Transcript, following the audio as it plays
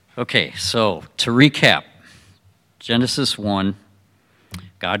Okay, so to recap, Genesis 1,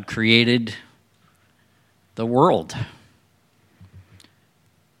 God created the world,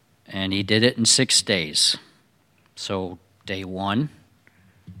 and he did it in 6 days. So day 1,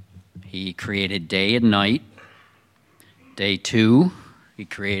 he created day and night. Day 2, he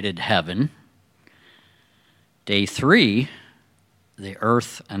created heaven. Day 3, the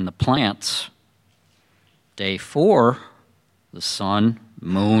earth and the plants. Day 4, the sun,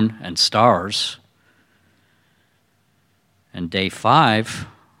 moon, and stars. And day 5,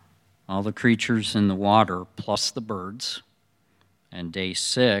 all the creatures in the water plus the birds. And day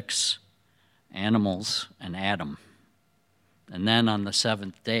 6, animals and Adam. And then on the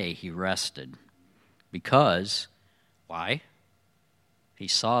 7th day, he rested. Because, why? He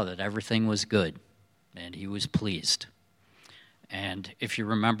saw that everything was good, and he was pleased. And if you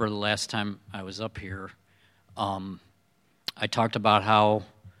remember the last time I was up here, I talked about how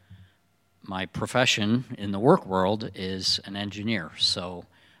my profession in the work world is an engineer. So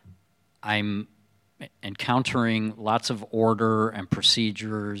I'm encountering lots of order and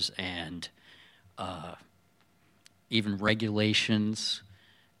procedures and even regulations,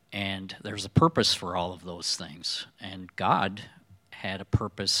 and there's a purpose for all of those things. And God had a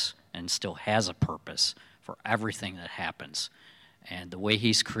purpose and still has a purpose for everything that happens. And the way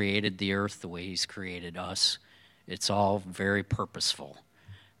he's created the earth, the way he's created us, it's all very purposeful.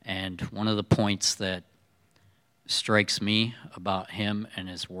 And one of the points that strikes me about him and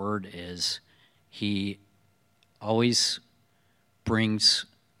his word is he always brings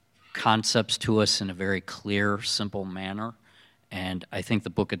concepts to us in a very clear, simple manner. And I think the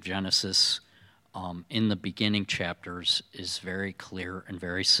book of Genesis, in the beginning chapters, is very clear and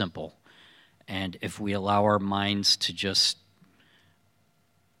very simple. And if we allow our minds to just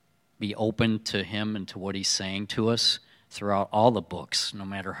be open to him and to what he's saying to us throughout all the books, no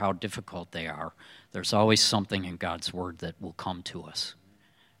matter how difficult they are, there's always something in God's word that will come to us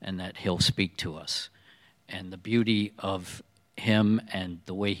and that he'll speak to us. And the beauty of him and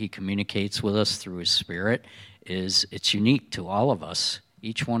the way he communicates with us through his Spirit is it's unique to all of us.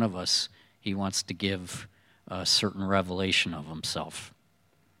 Each one of us, he wants to give a certain revelation of himself.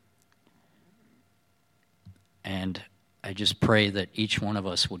 And I just pray that each one of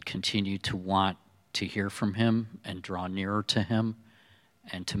us would continue to want to hear from him and draw nearer to him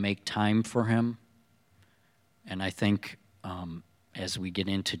and to make time for him. And I think as we get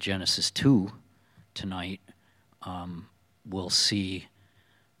into Genesis 2 tonight, we'll see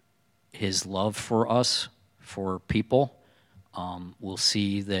his love for us, for people. We'll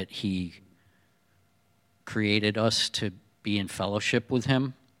see that he created us to be in fellowship with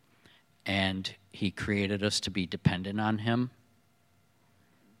him, and he created us to be dependent on him.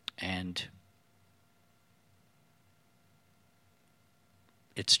 And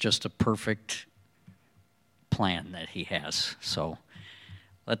it's just a perfect plan that he has. So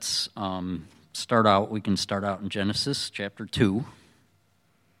let's start out. We can start out in Genesis chapter 2.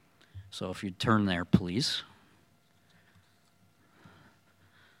 So if you'd turn there, please.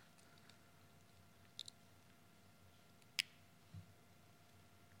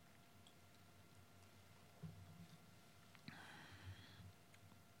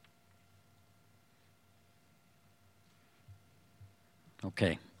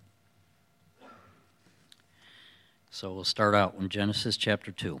 Okay. So we'll start out in Genesis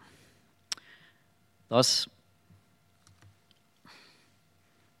chapter 2. Thus,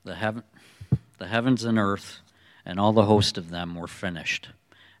 the heavens and earth and all the host of them were finished.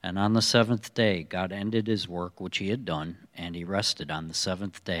 And on the 7th day God ended his work which he had done, and he rested on the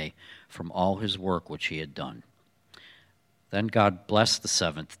 7th day from all his work which he had done. Then God blessed the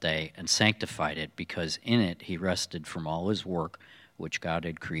 7th day and sanctified it, because in it he rested from all his work which God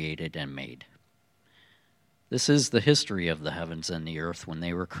had created and made. This is the history of the heavens and the earth when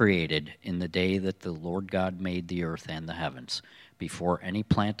they were created, in the day that the Lord God made the earth and the heavens, before any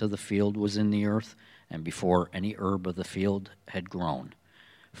plant of the field was in the earth, and before any herb of the field had grown.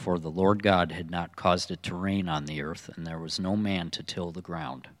 For the Lord God had not caused it to rain on the earth, and there was no man to till the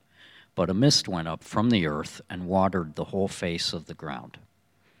ground. But a mist went up from the earth and watered the whole face of the ground.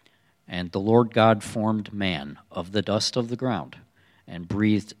 And the Lord God formed man of the dust of the ground, and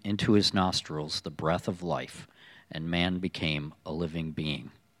breathed into his nostrils the breath of life, and man became a living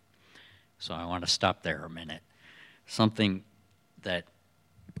being. So I want to stop there a minute. Something that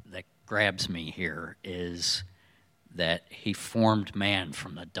grabs me here is that he formed man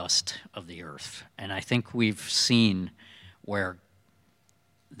from the dust of the earth. And I think we've seen where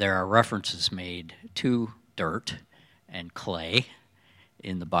there are references made to dirt and clay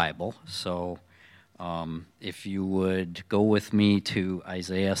in the Bible. So If you would go with me to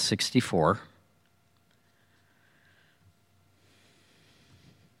Isaiah 64.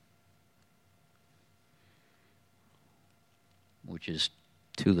 Which is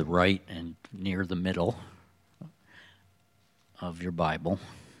to the right and near the middle of your Bible.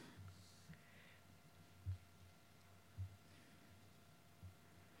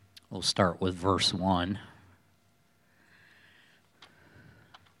 We'll start with verse 1.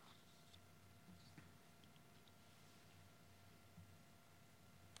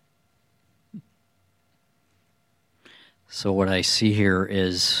 So what I see here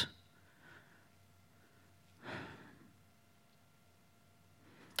is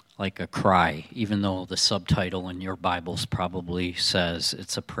like a cry, even though the subtitle in your Bibles probably says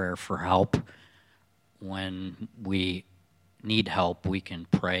it's a prayer for help. When we need help, we can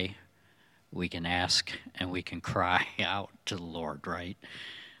pray, we can ask, and we can cry out to the Lord, right?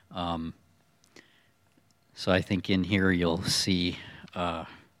 So I think in here you'll see a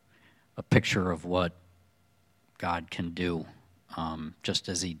picture of what God can do, just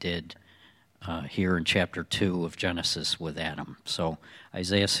as he did here in chapter 2 of Genesis with Adam. So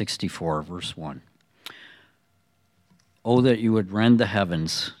Isaiah 64, verse 1. Oh, that you would rend the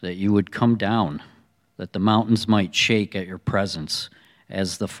heavens, that you would come down, that the mountains might shake at your presence,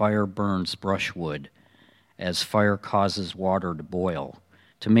 as the fire burns brushwood, as fire causes water to boil,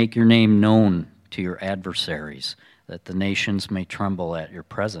 to make your name known to your adversaries, that the nations may tremble at your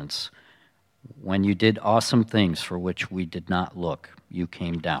presence. When you did awesome things for which we did not look, you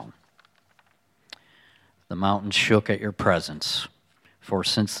came down. The mountains shook at your presence, for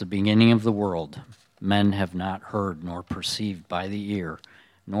since the beginning of the world, men have not heard nor perceived by the ear,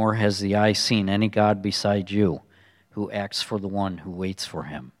 nor has the eye seen any God beside you, who acts for the one who waits for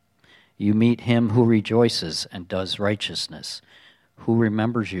him. You meet him who rejoices and does righteousness, who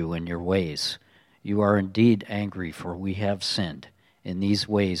remembers you in your ways. You are indeed angry, for we have sinned. In these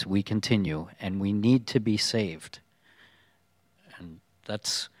ways we continue, and we need to be saved. And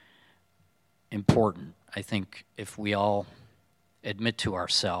that's important. I think if we all admit to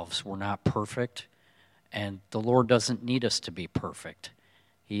ourselves we're not perfect, and the Lord doesn't need us to be perfect.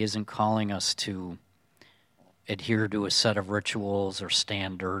 He isn't calling us to adhere to a set of rituals or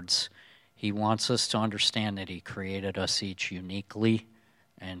standards. He wants us to understand that he created us each uniquely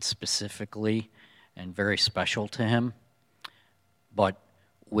and specifically and very special to him, but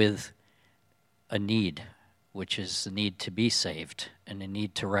with a need, which is the need to be saved and the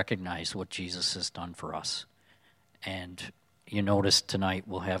need to recognize what Jesus has done for us. And you notice tonight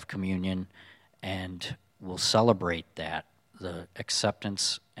we'll have communion and we'll celebrate that, the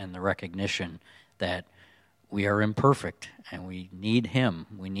acceptance and the recognition that we are imperfect and we need him,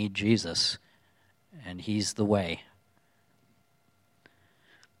 we need Jesus, and he's the way.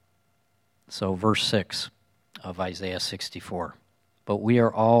 So verse 6 of Isaiah 64. But we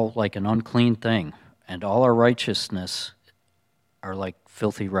are all like an unclean thing, and all our righteousness are like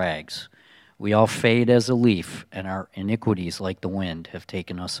filthy rags. We all fade as a leaf, and our iniquities like the wind have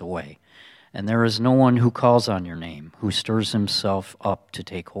taken us away. And there is no one who calls on your name, who stirs himself up to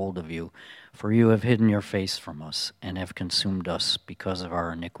take hold of you. For you have hidden your face from us, and have consumed us because of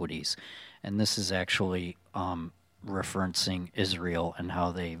our iniquities. And this is actually referencing Israel and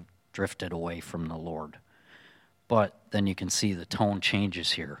how they drifted away from the Lord. But then you can see the tone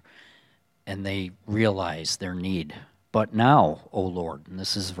changes here, and they realize their need. But now, O Lord, and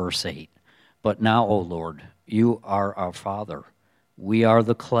this is verse 8, but now, O Lord, you are our Father. We are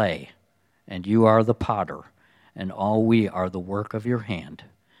the clay, and you are the potter, and all we are the work of your hand.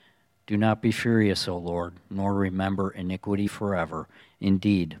 Do not be furious, O Lord, nor remember iniquity forever.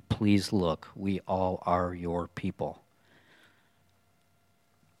 Indeed, please look, we all are your people.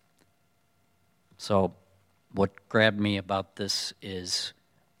 So, what grabbed me about this is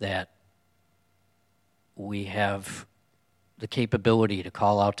that we have the capability to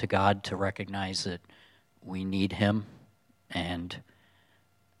call out to God, to recognize that we need him, and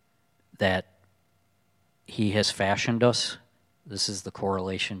that he has fashioned us. This is the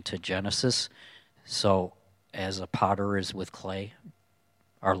correlation to Genesis. So, as a potter is with clay,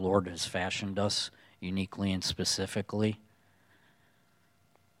 our Lord has fashioned us uniquely and specifically.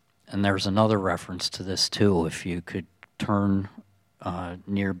 And there's another reference to this too. If you could turn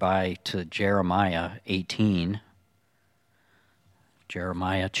nearby to Jeremiah 18.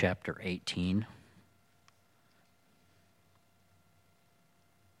 Jeremiah chapter 18.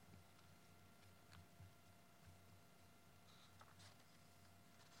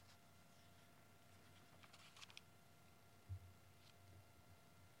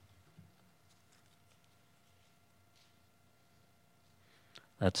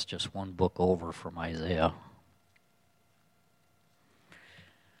 That's just one book over from Isaiah.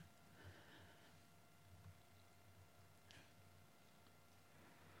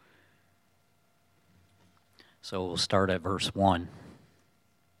 So we'll start at verse 1.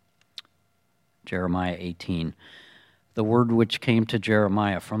 Jeremiah 18. The word which came to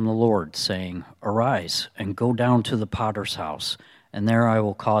Jeremiah from the Lord, saying, Arise, and go down to the potter's house, and there I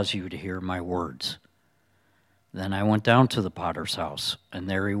will cause you to hear my words. Then I went down to the potter's house, and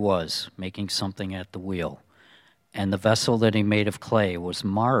there he was, making something at the wheel. And the vessel that he made of clay was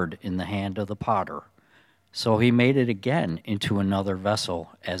marred in the hand of the potter. So he made it again into another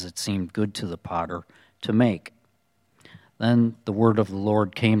vessel, as it seemed good to the potter to make. Then the word of the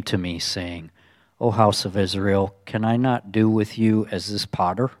Lord came to me, saying, O house of Israel, can I not do with you as this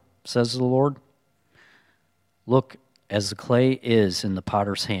potter, says the Lord? Look, as the clay is in the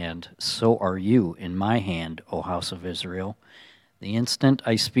potter's hand, so are you in my hand, O house of Israel. The instant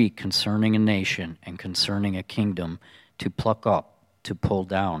I speak concerning a nation and concerning a kingdom, to pluck up, to pull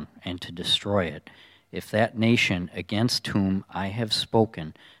down, and to destroy it, if that nation against whom I have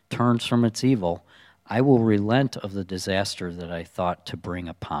spoken turns from its evil, I will relent of the disaster that I thought to bring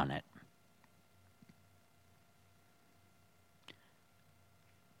upon it.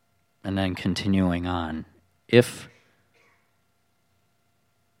 And then continuing on,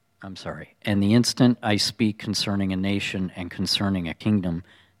 and the instant I speak concerning a nation and concerning a kingdom,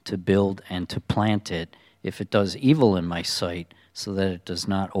 to build and to plant it, if it does evil in my sight, so that it does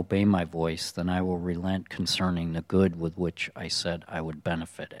not obey my voice, then I will relent concerning the good with which I said I would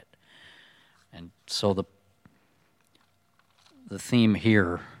benefit it. And so the theme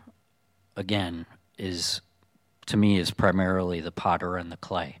here, again, is, to me, is primarily the potter and the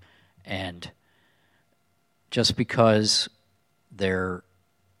clay. And just because there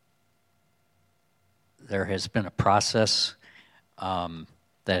has been a process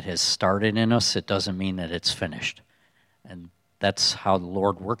that has started in us, it doesn't mean that it's finished. And that's how the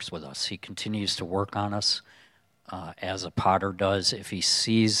Lord works with us. He continues to work on us as a potter does. If he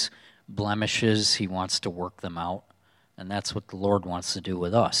sees blemishes, he wants to work them out. And that's what the Lord wants to do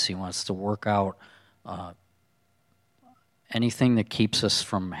with us. He wants to work out anything that keeps us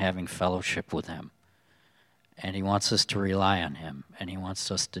from having fellowship with him. And he wants us to rely on him, and he wants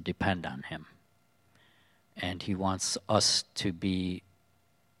us to depend on him. And he wants us to be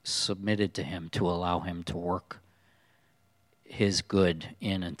submitted to him, to allow him to work his good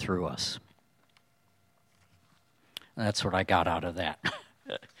in and through us. And that's what I got out of that.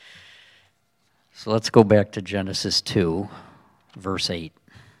 So let's go back to Genesis 2, verse 8.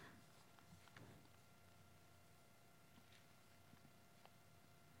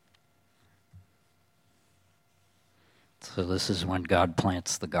 So this is when God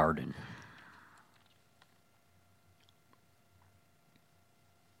plants the garden.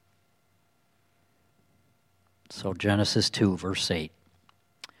 So Genesis 2, verse 8.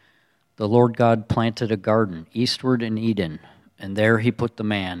 The Lord God planted a garden eastward in Eden, and there he put the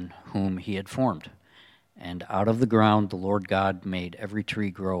man whom he had formed. And out of the ground the Lord God made every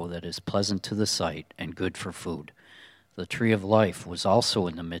tree grow that is pleasant to the sight and good for food. The tree of life was also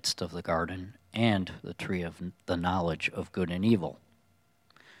in the midst of the garden, and the tree of the knowledge of good and evil.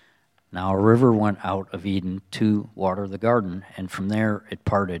 Now a river went out of Eden to water the garden, and from there it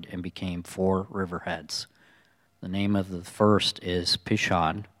parted and became 4 riverheads. The name of the first is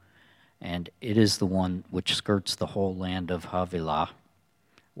Pishon, and it is the one which skirts the whole land of Havilah,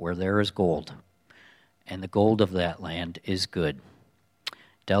 where there is gold, and the gold of that land is good.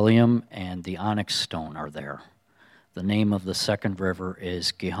 Bdellium and the onyx stone are there. The name of the second river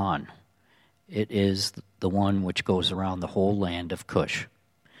is Gihon. It is the one which goes around the whole land of Cush.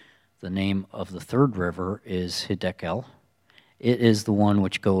 The name of the third river is Hiddekel. It is the one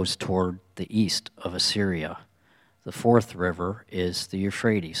which goes toward the east of Assyria. The fourth river is the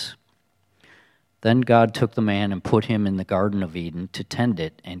Euphrates. Then God took the man and put him in the Garden of Eden to tend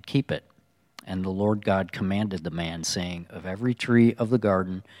it and keep it. And the Lord God commanded the man, saying, Of every tree of the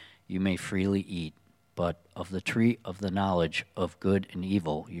garden you may freely eat, but of the tree of the knowledge of good and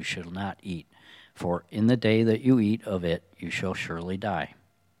evil you shall not eat. For in the day that you eat of it, you shall surely die.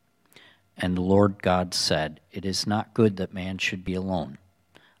 And the Lord God said, It is not good that man should be alone.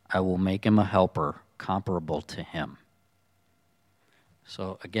 I will make him a helper comparable to him.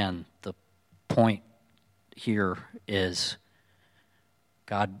 So again, the point here is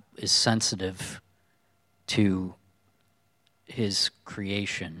God is sensitive to his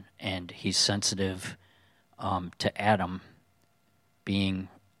creation, and he's sensitive to Adam being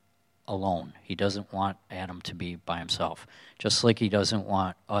alone. He doesn't want Adam to be by himself, just like he doesn't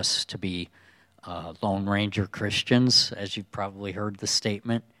want us to be Lone Ranger Christians, as you've probably heard the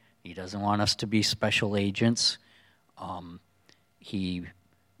statement. He doesn't want us to be special agents. He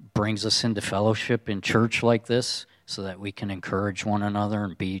brings us into fellowship in church like this so that we can encourage one another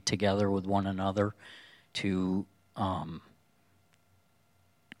and be together with one another to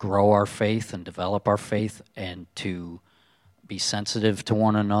grow our faith and develop our faith and to be sensitive to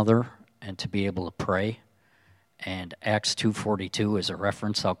one another and to be able to pray. And Acts 2:42 is a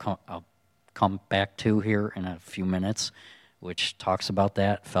reference I'll come back to here in a few minutes, which talks about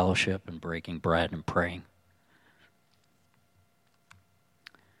that, fellowship and breaking bread and praying.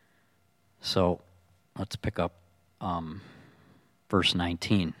 So let's pick up verse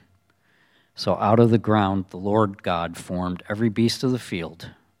 19. So out of the ground the Lord God formed every beast of the field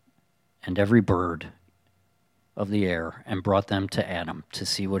and every bird of the air and brought them to Adam to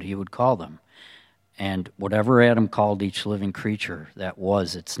see what he would call them. And whatever Adam called each living creature, that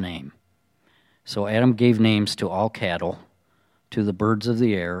was its name. So Adam gave names to all cattle, to the birds of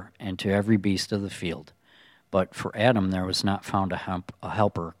the air, and to every beast of the field. But for Adam there was not found a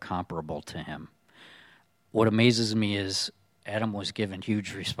helper comparable to him. What amazes me is Adam was given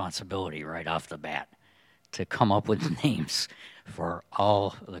huge responsibility right off the bat to come up with names for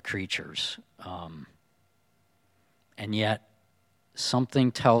all the creatures. And yet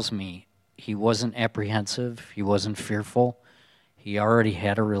something tells me he wasn't apprehensive, he wasn't fearful. He already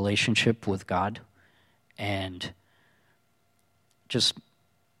had a relationship with God. And just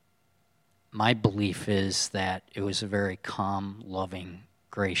my belief is that it was a very calm, loving,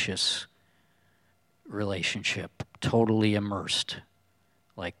 gracious relationship, totally immersed,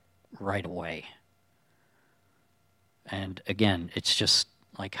 like right away. And again, it's just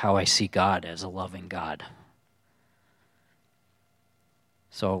like how I see God as a loving God.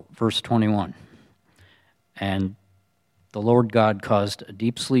 So, verse 21. And the Lord God caused a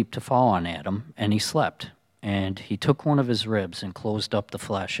deep sleep to fall on Adam, and he slept. And he took one of his ribs and closed up the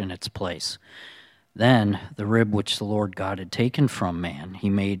flesh in its place. Then the rib which the Lord God had taken from man, he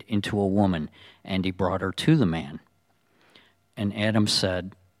made into a woman, and he brought her to the man. And Adam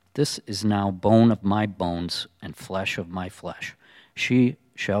said, "This is now bone of my bones and flesh of my flesh. She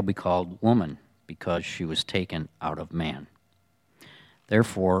shall be called woman, because she was taken out of man.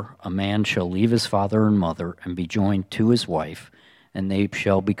 Therefore a man shall leave his father and mother and be joined to his wife, and they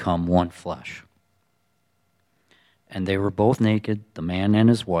shall become one flesh. And they were both naked, the man and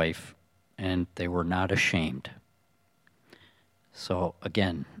his wife, and they were not ashamed." So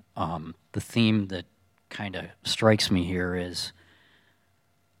again, the theme that kind of strikes me here is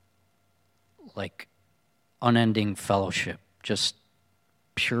like unending fellowship, just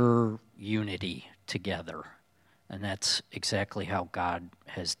pure unity together. And that's exactly how God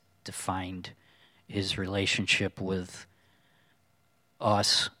has defined his relationship with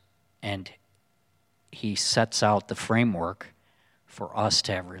us, and he sets out the framework for us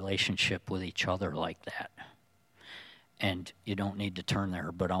to have a relationship with each other like that. And you don't need to turn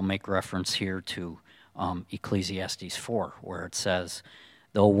there, but I'll make reference here to Ecclesiastes 4, where it says,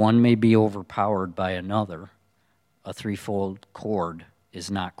 "Though one may be overpowered by another, a threefold cord is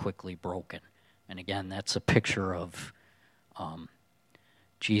not quickly broken." And again, that's a picture of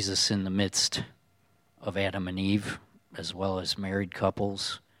Jesus in the midst of Adam and Eve, as well as married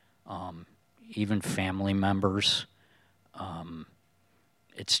couples, even family members.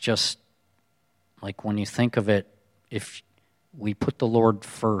 It's just like when you think of it, if we put the Lord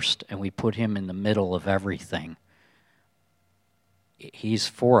first and we put him in the middle of everything, he's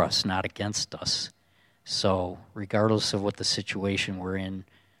for us, not against us. So regardless of what the situation we're in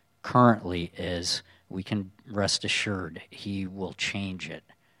currently is, we can rest assured he will change it.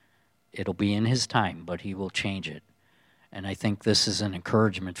 It'll be in his time, but he will change it. And I think this is an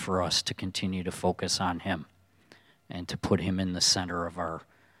encouragement for us to continue to focus on him and to put him in the center of our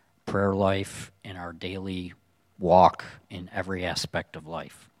prayer life, in our daily walk, in every aspect of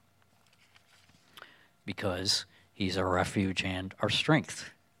life. Because he's our refuge and our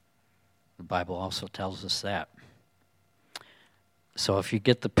strength. The Bible also tells us that. So if you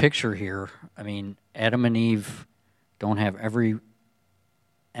get the picture here, I mean, Adam and Eve don't have they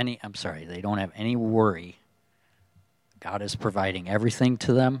don't have any worry. God is providing everything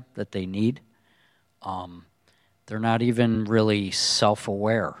to them that they need. They're not even really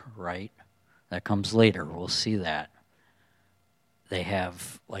self-aware, right? That comes later. We'll see that. They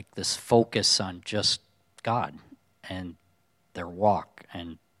have like this focus on just God and their walk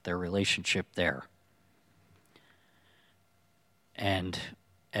and their relationship there. And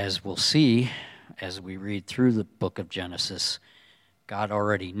as we'll see, as we read through the book of Genesis, God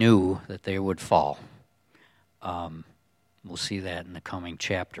already knew that they would fall. We'll see that in the coming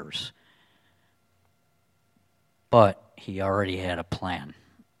chapters. But he already had a plan.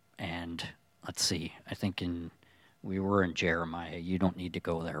 And let's see, we were in Jeremiah. You don't need to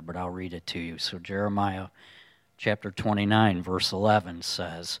go there, but I'll read it to you. So Jeremiah chapter 29, verse 11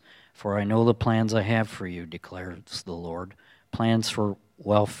 says, "For I know the plans I have for you, declares the Lord, plans for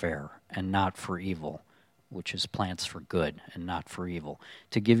welfare and not for evil," which is plans for good and not for evil,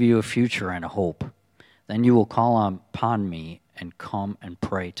 "to give you a future and a hope. Then you will call upon me and come and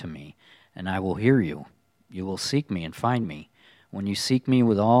pray to me, and I will hear you. You will seek me and find me. When you seek me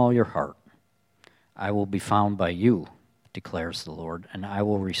with all your heart, I will be found by you, declares the Lord, and I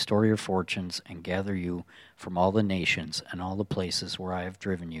will restore your fortunes and gather you from all the nations and all the places where I have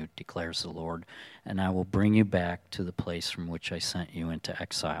driven you, declares the Lord, and I will bring you back to the place from which I sent you into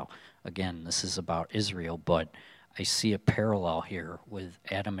exile." Again, this is about Israel, but I see a parallel here with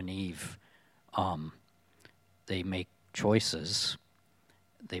Adam and Eve. They make choices.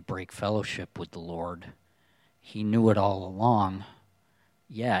 They break fellowship with the Lord. He knew it all along,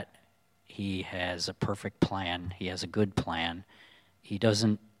 yet he has a perfect plan. He has a good plan. He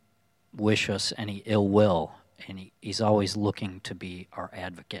doesn't wish us any ill will, and he's always looking to be our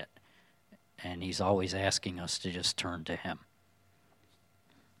advocate, and he's always asking us to just turn to him.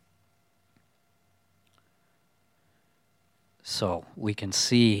 So we can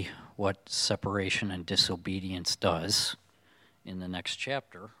see what separation and disobedience does in the next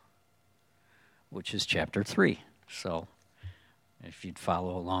chapter, which is chapter 3. So if you'd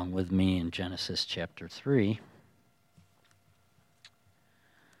follow along with me in Genesis chapter 3.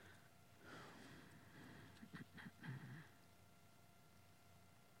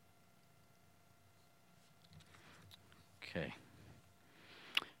 Okay.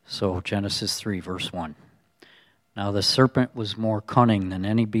 So Genesis 3, verse 1. "Now the serpent was more cunning than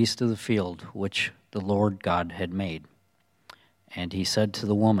any beast of the field which the Lord God had made. And he said to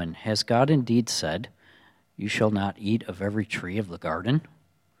the woman, 'Has God indeed said, you shall not eat of every tree of the garden?'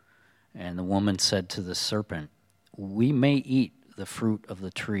 And the woman said to the serpent, 'We may eat the fruit of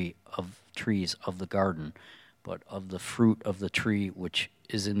the trees of the garden, but of the fruit of the tree which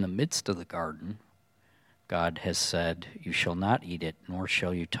is in the midst of the garden, God has said, you shall not eat it, nor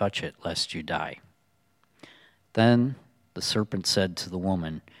shall you touch it, lest you die.' Then the serpent said to the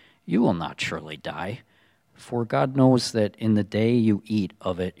woman, 'You will not surely die. For God knows that in the day you eat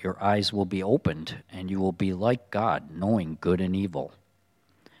of it, your eyes will be opened, and you will be like God, knowing good and evil.'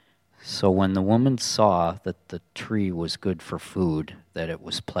 So when the woman saw that the tree was good for food, that it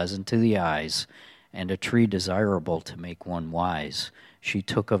was pleasant to the eyes, and a tree desirable to make one wise, she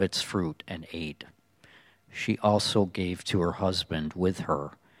took of its fruit and ate. She also gave to her husband with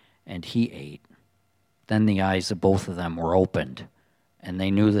her, and he ate. Then the eyes of both of them were opened, and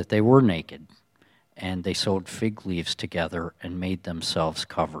they knew that they were naked. And they sewed fig leaves together and made themselves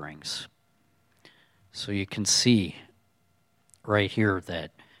coverings." So you can see right here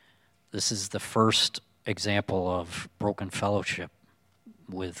that this is the first example of broken fellowship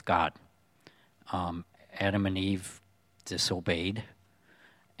with God. Adam and Eve disobeyed,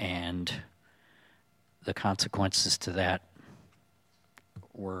 and the consequences to that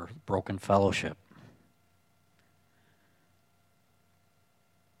were broken fellowship.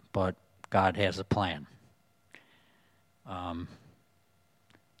 But God has a plan.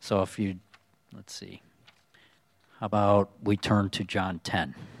 So let's see. How about we turn to John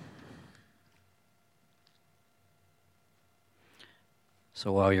 10.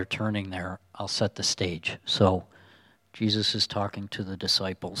 So while you're turning there, I'll set the stage. So Jesus is talking to the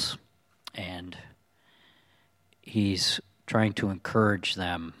disciples, and he's trying to encourage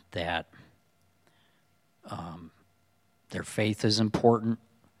them that their faith is important,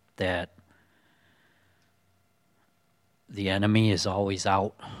 that the enemy is always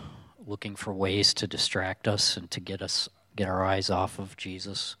out looking for ways to distract us and to get our eyes off of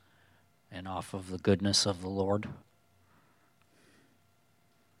Jesus and off of the goodness of the Lord.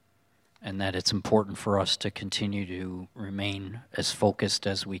 And that it's important for us to continue to remain as focused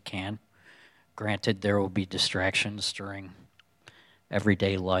as we can. Granted, there will be distractions during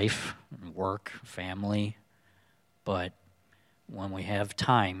everyday life, work, family, but when we have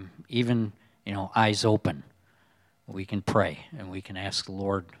time, even, eyes open, we can pray and we can ask the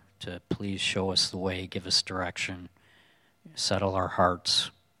Lord to please show us the way, give us direction, settle our hearts,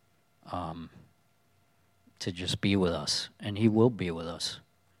 to just be with us, and he will be with us.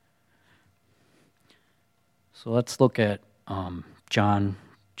 So let's look at John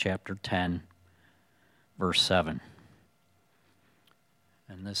chapter 10, verse 7.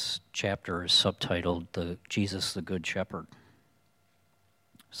 And this chapter is subtitled Jesus the Good Shepherd.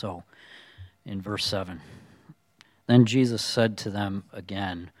 So, in verse 7, "Then Jesus said to them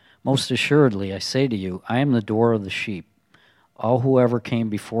again, Most assuredly, I say to you, I am the door of the sheep. All who ever came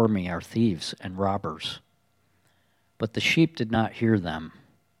before me are thieves and robbers. But the sheep did not hear them.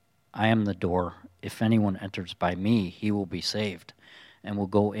 I am the door. If anyone enters by me, he will be saved, and will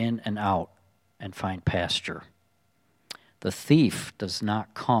go in and out and find pasture. The thief does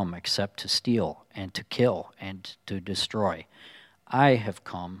not come except to steal and to kill and to destroy. I have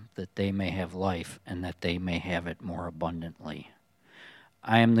come that they may have life, and that they may have it more abundantly.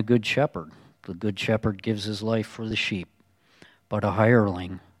 I am the good shepherd. The good shepherd gives his life for the sheep. But a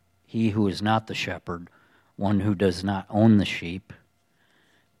hireling, he who is not the shepherd, one who does not own the sheep,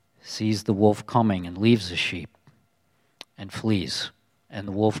 sees the wolf coming and leaves the sheep and flees. And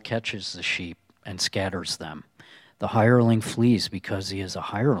the wolf catches the sheep and scatters them. The hireling flees because he is a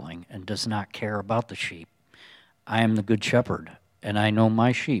hireling and does not care about the sheep. I am the good shepherd, and I know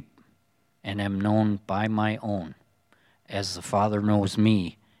my sheep, and am known by my own. As the Father knows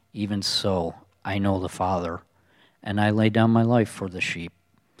me, even so I know the Father, and I lay down my life for the sheep.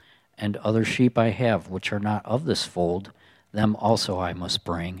 And other sheep I have, which are not of this fold, them also I must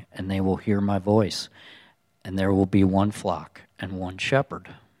bring, and they will hear my voice. And there will be one flock and one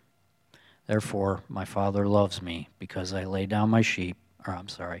shepherd. Therefore my Father loves me, because I lay down my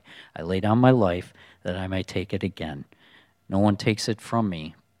I lay down my life, that I may take it again. No one takes it from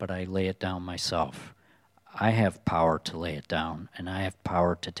me, but I lay it down myself. I have power to lay it down, and I have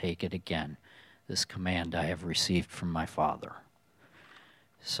power to take it again. This command I have received from my Father.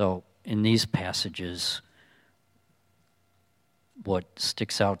 So in these passages, what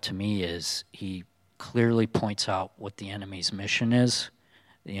sticks out to me is he clearly points out what the enemy's mission is.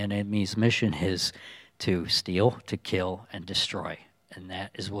 The enemy's mission is to steal, to kill, and destroy. And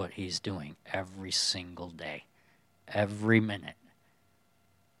that is what he's doing every single day, every minute.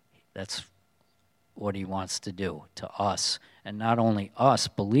 That's what he wants to do to us. And not only us,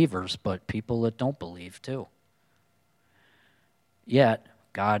 believers, but people that don't believe too. Yet,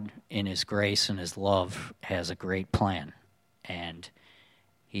 God, in his grace and his love, has a great plan. And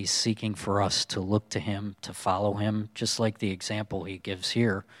he's seeking for us to look to him, to follow him, just like the example he gives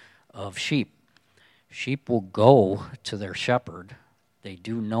here of sheep. Sheep will go to their shepherd. They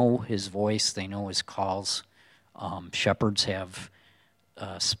do know his voice. They know his calls. Shepherds have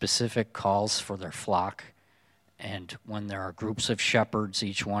specific calls for their flock. And when there are groups of shepherds,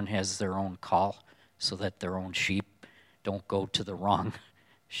 each one has their own call so that their own sheep don't go to the wrong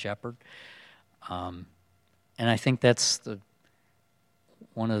shepherd. And I think that's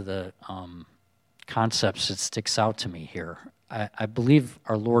one of the concepts that sticks out to me here. I believe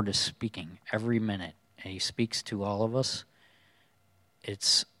our Lord is speaking every minute, and he speaks to all of us.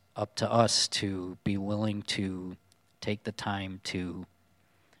 It's up to us to be willing to take the time to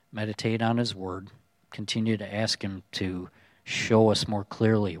meditate on his word, continue to ask him to show us more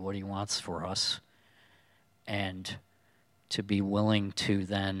clearly what he wants for us, and to be willing to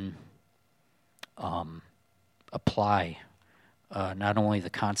then apply not only the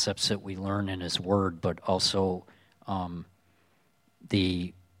concepts that we learn in his word, but also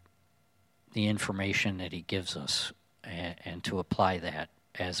the information that he gives us, and to apply that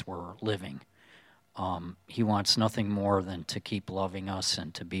as we're living. He wants nothing more than to keep loving us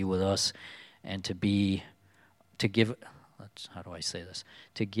and to be with us, and to give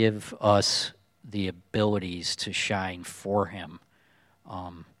us the abilities to shine for him,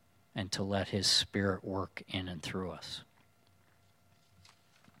 and to let his Spirit work in and through us.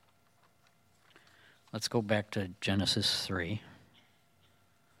 Let's go back to Genesis 3.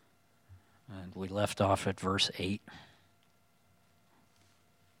 And we left off at verse 8.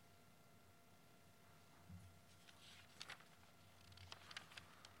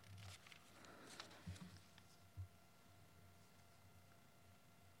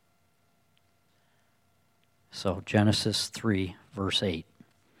 So Genesis 3, verse 8.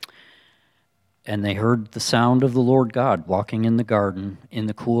 And they heard the sound of the Lord God walking in the garden in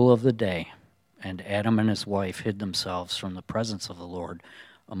the cool of the day. And Adam and his wife hid themselves from the presence of the Lord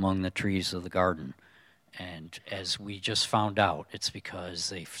among the trees of the garden. And as we just found out, it's because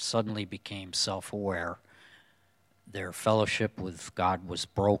they suddenly became self-aware. Their fellowship with God was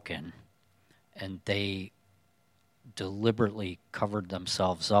broken, and they deliberately covered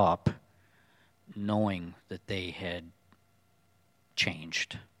themselves up, knowing that they had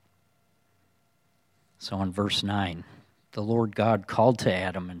changed. So in verse 9, the Lord God called to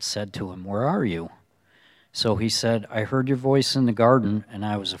Adam and said to him, "Where are you?" So he said, "I heard your voice in the garden, and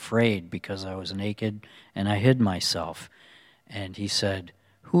I was afraid because I was naked, and I hid myself." And he said,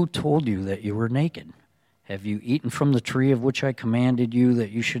 "Who told you that you were naked? Have you eaten from the tree of which I commanded you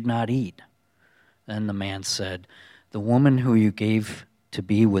that you should not eat?" Then the man said, "The woman who you gave to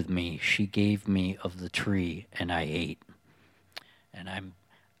be with me, she gave me of the tree, and I ate. And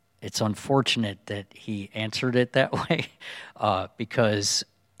it's unfortunate that he answered it that way, because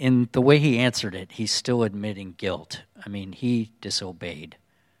in the way he answered it, he's still admitting guilt. I mean, he disobeyed,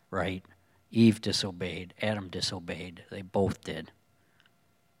 right? Eve disobeyed, Adam disobeyed, they both did.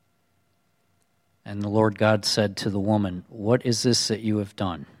 And the Lord God said to the woman, "What is this that you have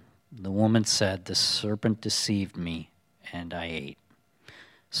done?" The woman said, "The serpent deceived me, and I ate."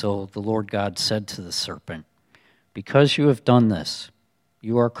 So the Lord God said to the serpent, "Because you have done this,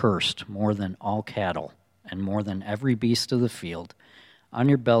 you are cursed more than all cattle, and more than every beast of the field. On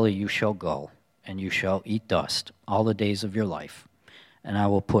your belly you shall go, and you shall eat dust all the days of your life. And I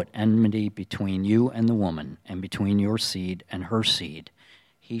will put enmity between you and the woman, and between your seed and her seed.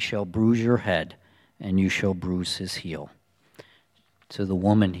 He shall bruise your head, and you shall bruise his heel." To the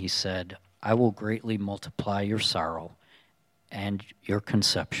woman he said, "I will greatly multiply your sorrow and your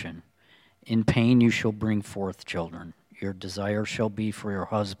conception. In pain you shall bring forth children. Your desire shall be for your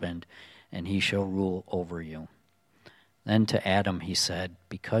husband, and he shall rule over you." Then to Adam he said,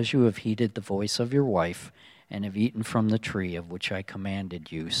 "Because you have heeded the voice of your wife, and have eaten from the tree of which I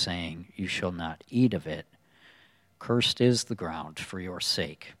commanded you, saying, 'You shall not eat of it,' cursed is the ground for your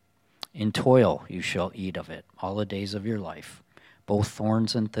sake. In toil you shall eat of it all the days of your life. Both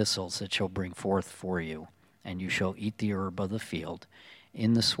thorns and thistles it shall bring forth for you, and you shall eat the herb of the field.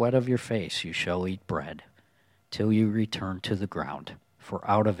 In the sweat of your face you shall eat bread, till you return to the ground. For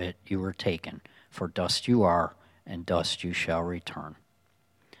out of it you were taken, for dust you are, and dust you shall return."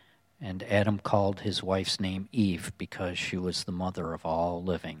 And Adam called his wife's name Eve, because she was the mother of all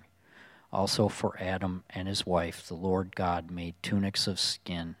living. Also for Adam and his wife the Lord God made tunics of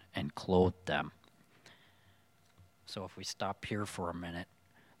skin and clothed them. So if we stop here for a minute,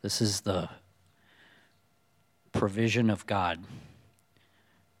 this is the provision of God.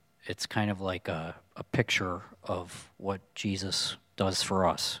 It's kind of like a picture of what Jesus does for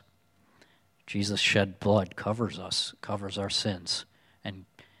us. Jesus shed blood, covers us, covers our sins. And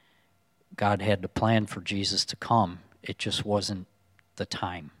God had the plan for Jesus to come. It just wasn't the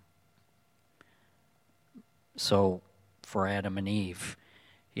time. So for Adam and Eve,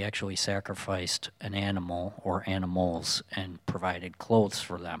 he actually sacrificed an animal or animals and provided clothes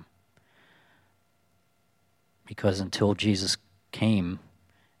for them. Because until Jesus came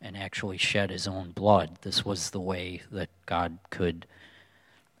and actually shed his own blood, this was the way that God could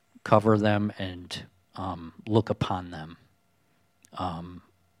cover them and look upon them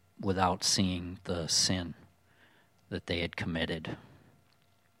without seeing the sin that they had committed.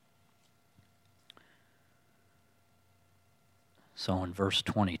 So in verse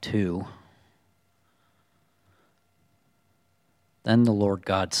 22, "Then the Lord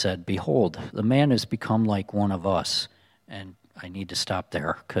God said, 'Behold, the man has become like one of us.'" And I need to stop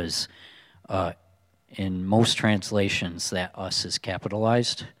there because in most translations that "us" is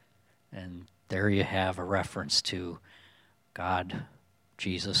capitalized. And there you have a reference to God,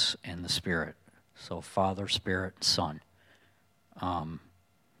 Jesus, and the Spirit. So Father, Spirit, Son.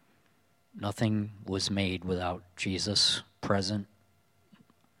 Nothing was made without Jesus present.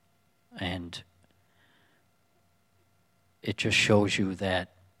 And it just shows you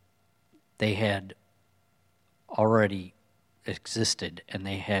that they had already existed and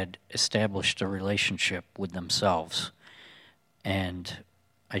they had established a relationship with themselves. And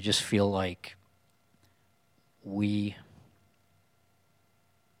I just feel like we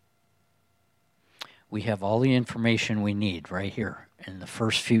have all the information we need right here in the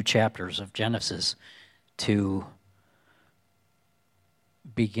first few chapters of Genesis to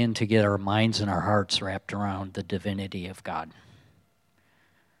begin to get our minds and our hearts wrapped around the divinity of God.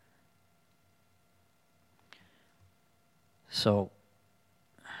 So,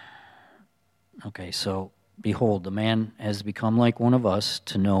 behold, the man has become like one of us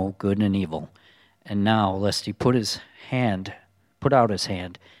to know good and evil. And now, lest he put out his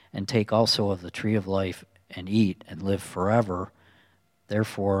hand, and take also of the tree of life, and eat, and live forever.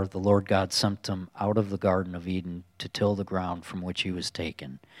 Therefore the Lord God sent him out of the Garden of Eden to till the ground from which he was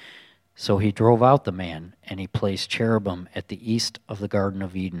taken. So he drove out the man, and he placed cherubim at the east of the Garden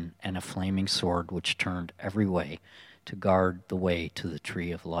of Eden, and a flaming sword which turned every way, to guard the way to the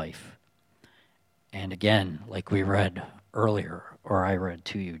tree of life. And again, like we read earlier, or I read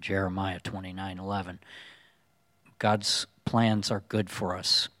to you, Jeremiah 29:11, God's plans are good for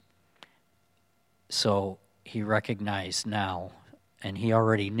us. So he recognized now, and he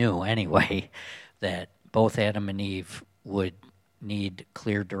already knew anyway, that both Adam and Eve would need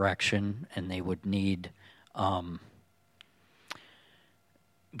clear direction, and they would need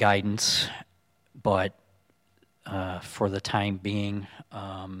guidance, but for the time being,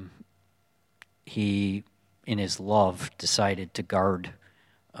 he, in his love, decided to guard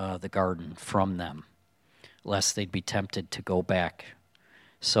the garden from them, lest they'd be tempted to go back.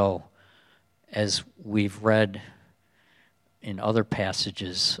 So, as we've read in other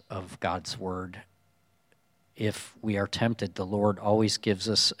passages of God's Word, if we are tempted, the Lord always gives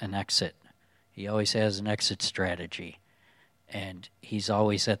us an exit. He always has an exit strategy, and he's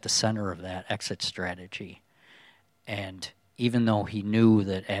always at the center of that exit strategy. And even though he knew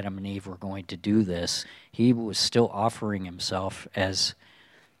that Adam and Eve were going to do this, he was still offering himself as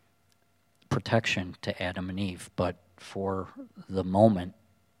protection to Adam and Eve. But for the moment,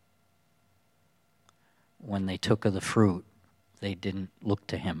 when they took of the fruit, they didn't look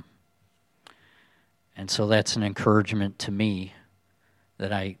to him. And so that's an encouragement to me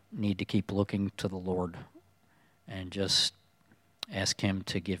that I need to keep looking to the Lord and just ask him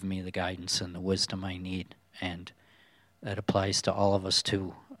to give me the guidance and the wisdom I need. And that applies to all of us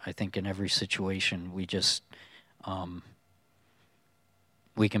too. I think in every situation we just,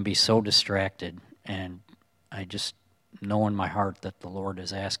 we can be so distracted, and I just know in my heart that the Lord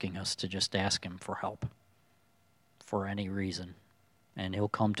is asking us to just ask him for help for any reason, and he'll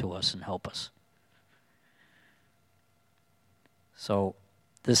come to us and help us. So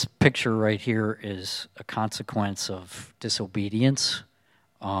this picture right here is a consequence of disobedience.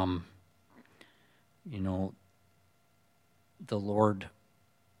 The Lord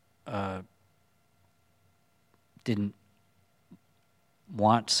didn't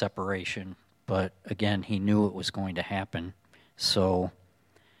want separation, but again, he knew it was going to happen. So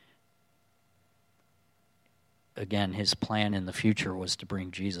again, his plan in the future was to bring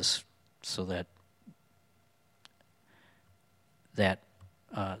Jesus so that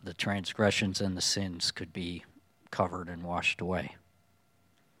the transgressions and the sins could be covered and washed away.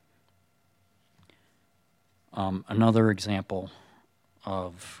 Another example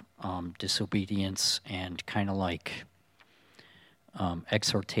of disobedience and kind of like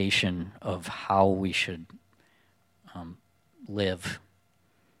exhortation of how we should live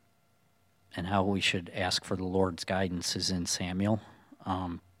and how we should ask for the Lord's guidance is in Samuel.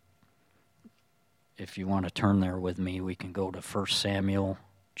 If you want to turn there with me, we can go to 1 Samuel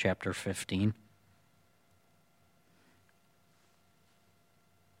chapter 15.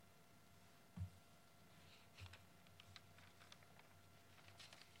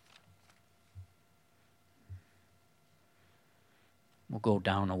 We'll go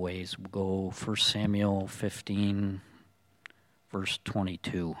down a ways. We'll go 1 Samuel 15, verse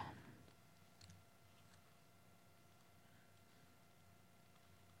 22.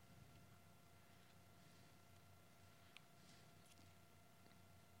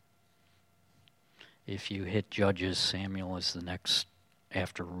 If you hit Judges, Samuel is the next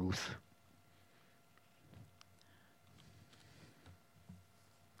after Ruth.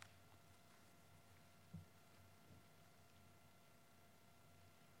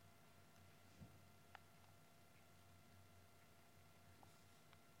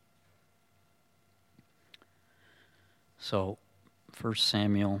 So, 1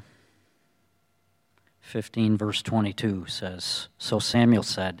 Samuel 15, verse 22 says, "So Samuel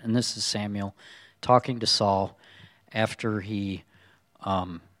said," and this is Samuel talking to Saul after he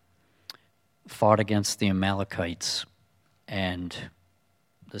fought against the Amalekites, and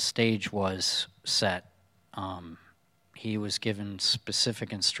the stage was set. He was given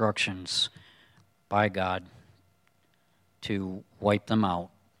specific instructions by God to wipe them out.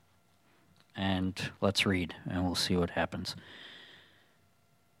 And let's read, and we'll see what happens.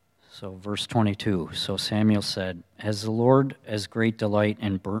 So verse 22, "So Samuel said, 'Has the Lord as great delight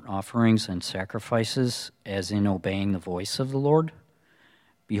in burnt offerings and sacrifices as in obeying the voice of the Lord?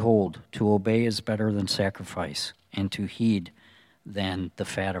 Behold, to obey is better than sacrifice, and to heed than the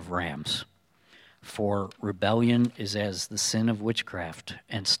fat of rams. For rebellion is as the sin of witchcraft,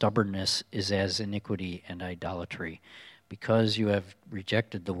 and stubbornness is as iniquity and idolatry. Because you have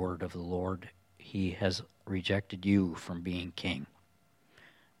rejected the word of the Lord, he has rejected you from being king.'"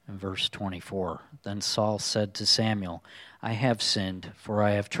 In verse 24, "Then Saul said to Samuel, 'I have sinned, for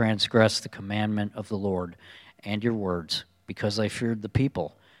I have transgressed the commandment of the Lord and your words, because I feared the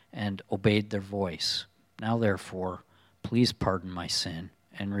people and obeyed their voice. Now therefore, please pardon my sin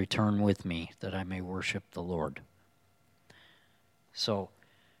and return with me, that I may worship the Lord.'" So,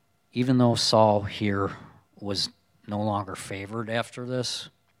 even though Saul here was no longer favored after this,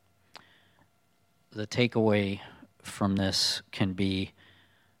 the takeaway from this can be,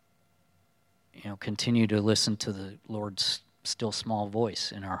 continue to listen to the Lord's still small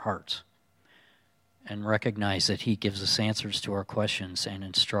voice in our hearts and recognize that he gives us answers to our questions and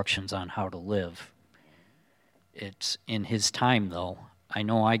instructions on how to live. It's in his time, though. I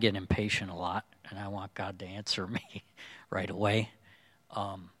know I get impatient a lot, and I want God to answer me right away.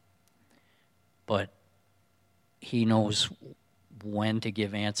 But he knows when to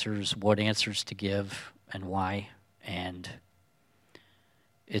give answers, what answers to give, and why. And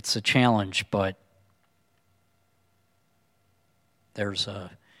it's a challenge, but there's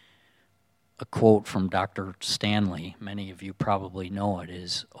a quote from Dr. Stanley. Many of you probably know it,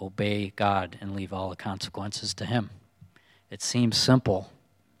 is obey God and leave all the consequences to him. It seems simple.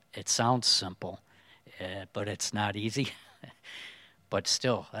 It sounds simple, but it's not easy. But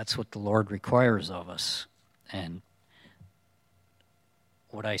still, that's what the Lord requires of us. And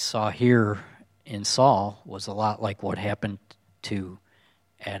what I saw here in Saul was a lot like what happened to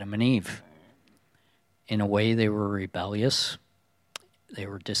Adam and Eve. In a way, they were rebellious. They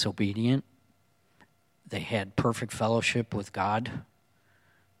were disobedient. They had perfect fellowship with God.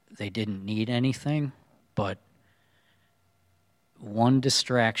 They didn't need anything, but one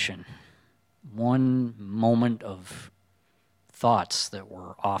distraction, one moment of thoughts that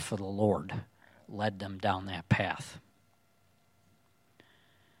were off of the Lord led them down that path.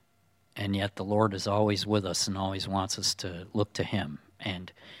 And yet the Lord is always with us and always wants us to look to him.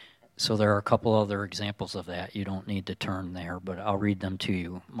 And so there are a couple other examples of that. You don't need to turn there, but I'll read them to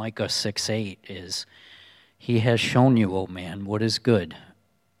you. Micah 6:8 is, he has shown you, O man, what is good.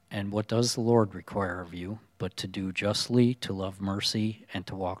 And what does the Lord require of you, but to do justly, to love mercy, and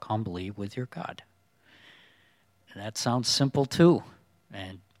to walk humbly with your God. And that sounds simple too.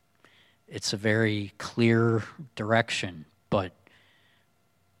 And it's a very clear direction. But,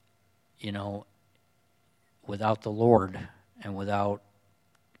 you know, without the Lord and without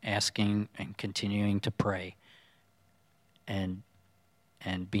asking and continuing to pray and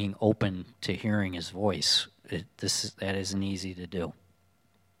being open to hearing his voice, that isn't easy to do.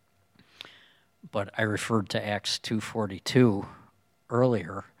 But I referred to Acts 2:42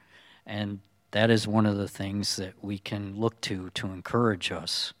 earlier, and that is one of the things that we can look to encourage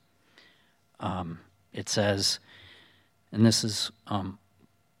us. It says, and this is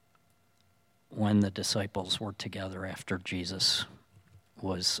when the disciples were together after Jesus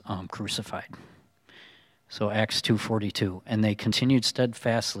was crucified. So Acts 2:42, and they continued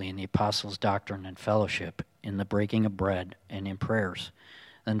steadfastly in the apostles' doctrine and fellowship, in the breaking of bread and in prayers.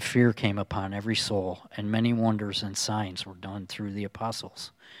 Then fear came upon every soul, and many wonders and signs were done through the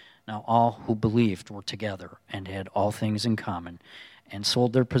apostles. Now all who believed were together and had all things in common, and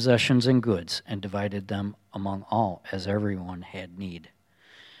sold their possessions and goods, and divided them among all as everyone had need.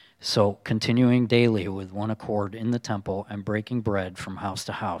 So, continuing daily with one accord in the temple and breaking bread from house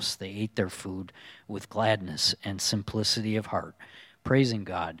to house, they ate their food with gladness and simplicity of heart, praising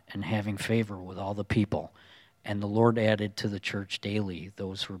God and having favor with all the people. And the Lord added to the church daily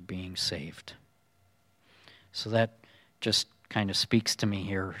those who were being saved. So that just kind of speaks to me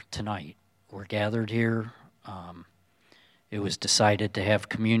here tonight. We're gathered here. It was decided to have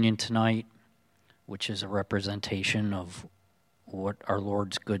communion tonight, which is a representation of what our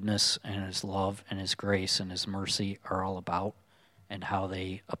Lord's goodness and his love and his grace and his mercy are all about and how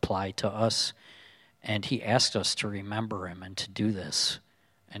they apply to us. And he asked us to remember him and to do this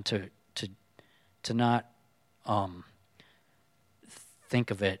and to not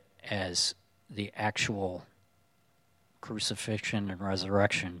think of it as the actual crucifixion and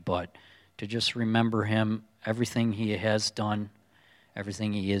resurrection, but to just remember him, everything he has done,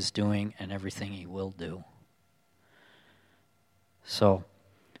 everything he is doing, and everything he will do. So,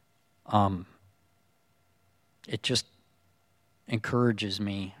 it just encourages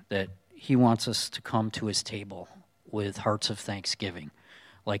me that he wants us to come to his table with hearts of thanksgiving,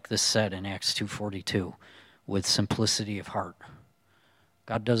 like this said in Acts 2:42, with simplicity of heart.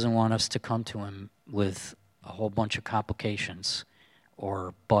 God doesn't want us to come to him with a whole bunch of complications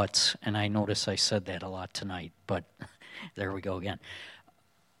or buts, and I notice I said that a lot tonight, but there we go again.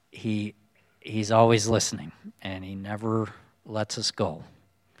 He's always listening, and he never lets us go.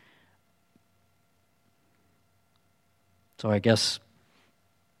 So I guess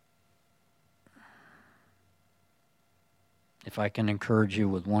if I can encourage you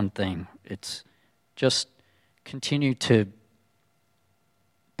with one thing, it's just continue to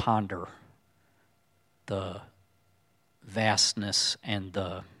ponder the vastness and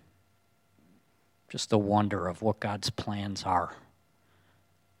the wonder of what God's plans are.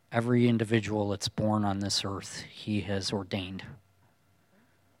 Every individual that's born on this earth, he has ordained.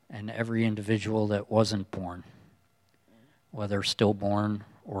 And every individual that wasn't born, whether stillborn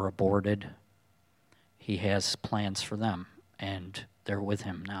or aborted, he has plans for them, and they're with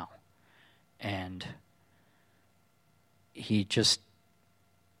him now. And he just,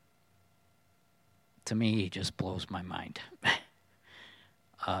 to me, he just blows my mind.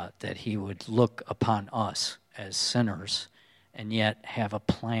 That he would look upon us as sinners and yet have a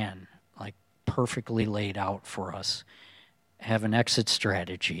plan like perfectly laid out for us, have an exit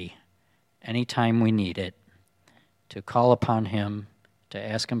strategy anytime we need it, to call upon him, to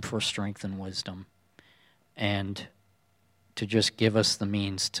ask him for strength and wisdom, and to just give us the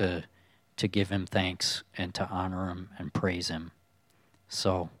means to give him thanks and to honor him and praise him.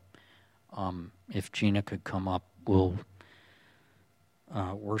 So if Gina could come up, we'll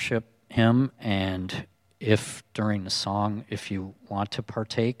worship him, and if during the song, if you want to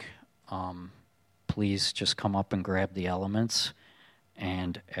partake, please just come up and grab the elements,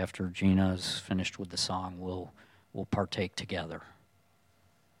 and after Gina's finished with the song, we'll partake together.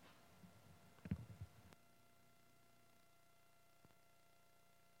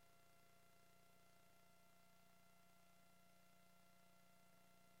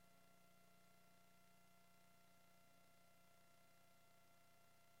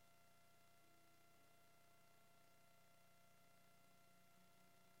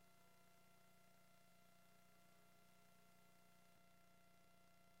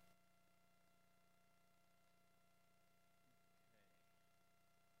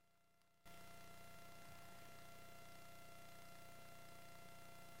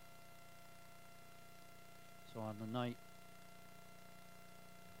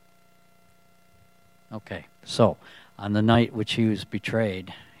 So on the night which he was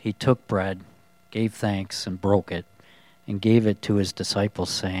betrayed, he took bread, gave thanks, and broke it, and gave it to his disciples,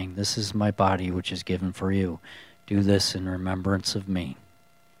 saying, "This is my body which is given for you. Do this in remembrance of me."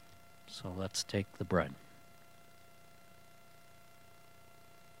 So let's take the bread.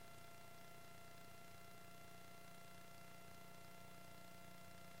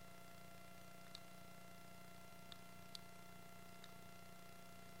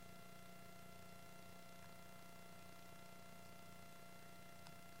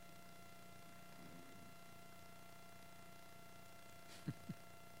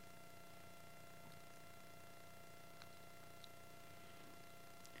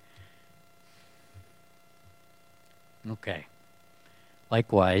 Okay.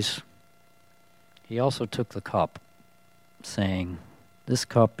 Likewise, he also took the cup, saying, "This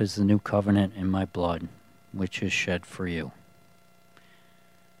cup is the new covenant in my blood, which is shed for you."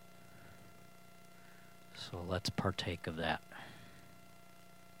 So let's partake of that.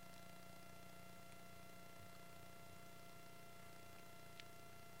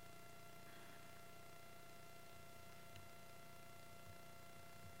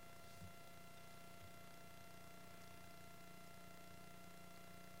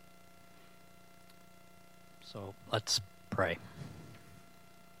 So let's pray.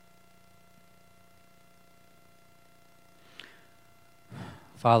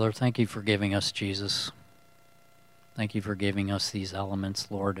 Father, thank you for giving us Jesus. Thank you for giving us these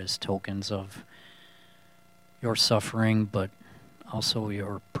elements, Lord, as tokens of your suffering, but also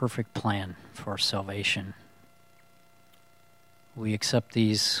your perfect plan for salvation. We accept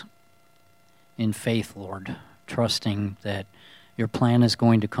these in faith, Lord, trusting that your plan is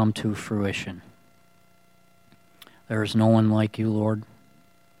going to come to fruition. There is no one like you, Lord.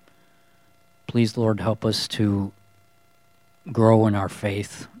 Please, Lord, help us to grow in our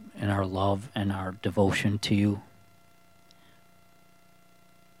faith, in our love, and our devotion to you.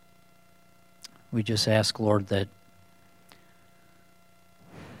 We just ask, Lord, that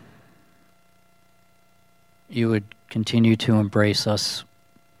you would continue to embrace us,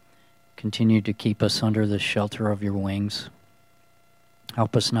 continue to keep us under the shelter of your wings.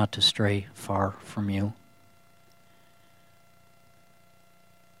 Help us not to stray far from you.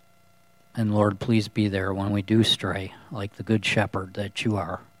 And Lord, please be there when we do stray, like the good shepherd that you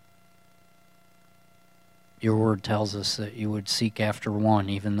are. Your word tells us that you would seek after one,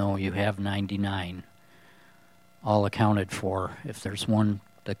 even though you have 99, all accounted for. If there's one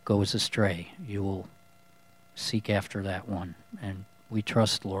that goes astray, you will seek after that one. And we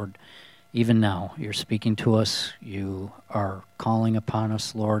trust, Lord, even now, you're speaking to us. You are calling upon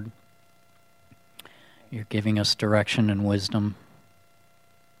us, Lord. You're giving us direction and wisdom.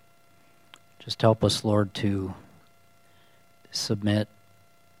 Just help us, Lord, to submit,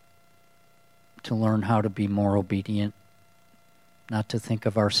 to learn how to be more obedient, not to think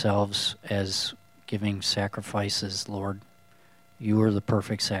of ourselves as giving sacrifices, Lord. You are the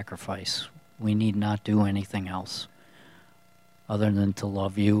perfect sacrifice. We need not do anything else other than to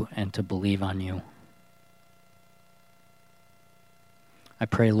love you and to believe on you. I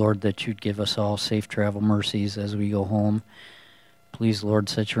pray, Lord, that you'd give us all safe travel mercies as we go home. Please, Lord,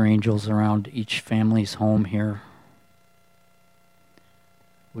 set your angels around each family's home here.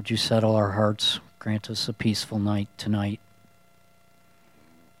 Would you settle our hearts? Grant us a peaceful night tonight.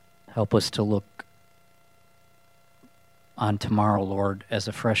 Help us to look on tomorrow, Lord, as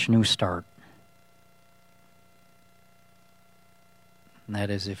a fresh new start. And that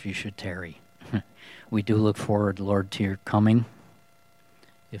is if you should tarry. We do look forward, Lord, to your coming.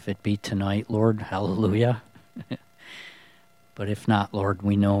 If it be tonight, Lord, hallelujah. But if not, Lord,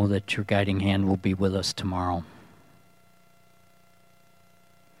 we know that your guiding hand will be with us tomorrow.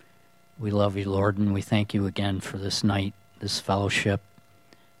 We love you, Lord, and we thank you again for this night, this fellowship,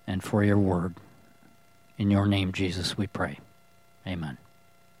 and for your word. In your name, Jesus, we pray. Amen.